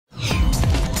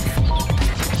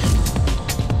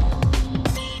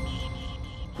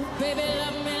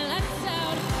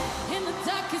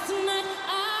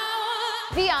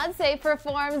Beyoncé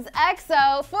performs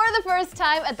EXO for the first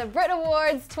time at the Brit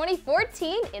Awards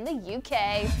 2014 in the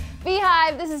UK.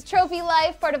 Beyhive, this is Trophy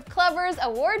Life, part of Clevver's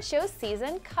award show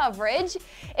season coverage.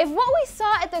 If what we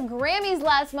saw at the Grammys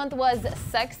last month was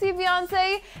Sexy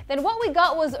Beyoncé, then what we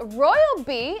got was Royal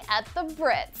B at the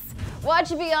Brits. Watch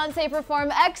Beyoncé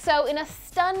perform EXO in a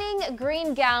stunning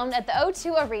green gown at the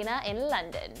O2 Arena in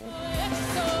London.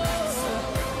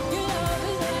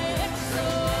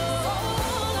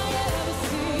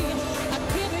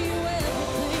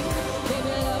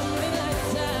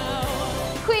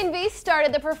 Queen Bee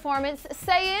started the performance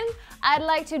saying, "I'd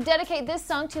like to dedicate this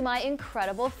song to my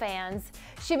incredible fans."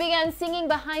 She began singing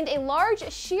behind a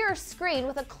large sheer screen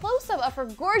with a close-up of her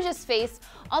gorgeous face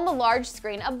on the large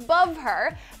screen above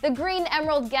her. The green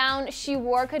emerald gown she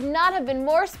wore could not have been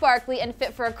more sparkly and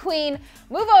fit for a queen.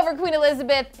 Move over, Queen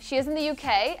Elizabeth. She is in the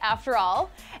UK, after all.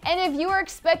 And if you were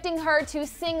expecting her to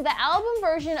sing the album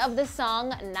version of the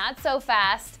song, not so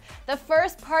fast. The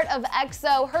first part of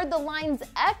EXO heard the lines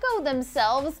echo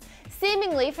themselves,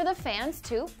 seemingly for the fans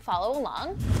to follow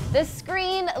along. The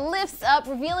screen lifts up,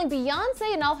 revealing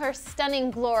Beyoncé in all her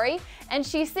stunning glory, and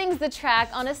she sings the track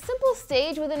on a simple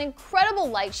stage with an incredible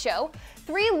light show.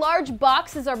 3 large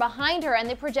boxes are behind her and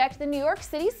they project the New York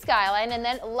City skyline, and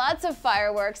then lots of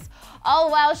fireworks, all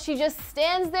while she just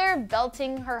stands there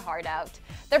belting her heart out.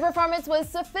 The performance was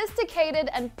sophisticated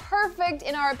and perfect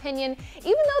in our opinion,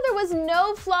 even though there was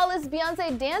no flawless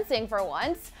Beyoncé dancing for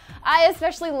once. I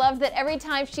especially loved that every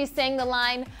time she sang the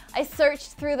line, "I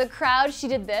searched through the crowd," she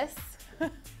did this.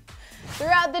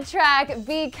 Throughout the track,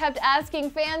 Bee kept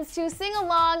asking fans to sing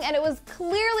along, and it was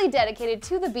clearly dedicated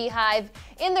to the Beyhive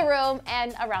in the room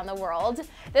and around the world.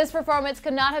 This performance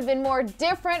could not have been more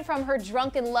different from her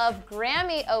Drunken Love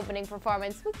Grammy opening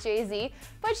performance with Jay-Z,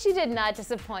 but she did not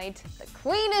disappoint. The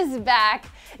Queen is back.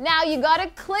 Now you gotta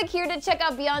click here to check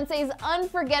out Beyoncé's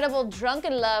unforgettable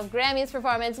Drunken Love Grammys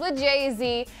performance with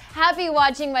Jay-Z. Happy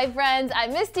watching, my friends.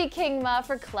 I'm Misty Kingma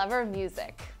for Clevver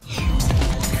Music.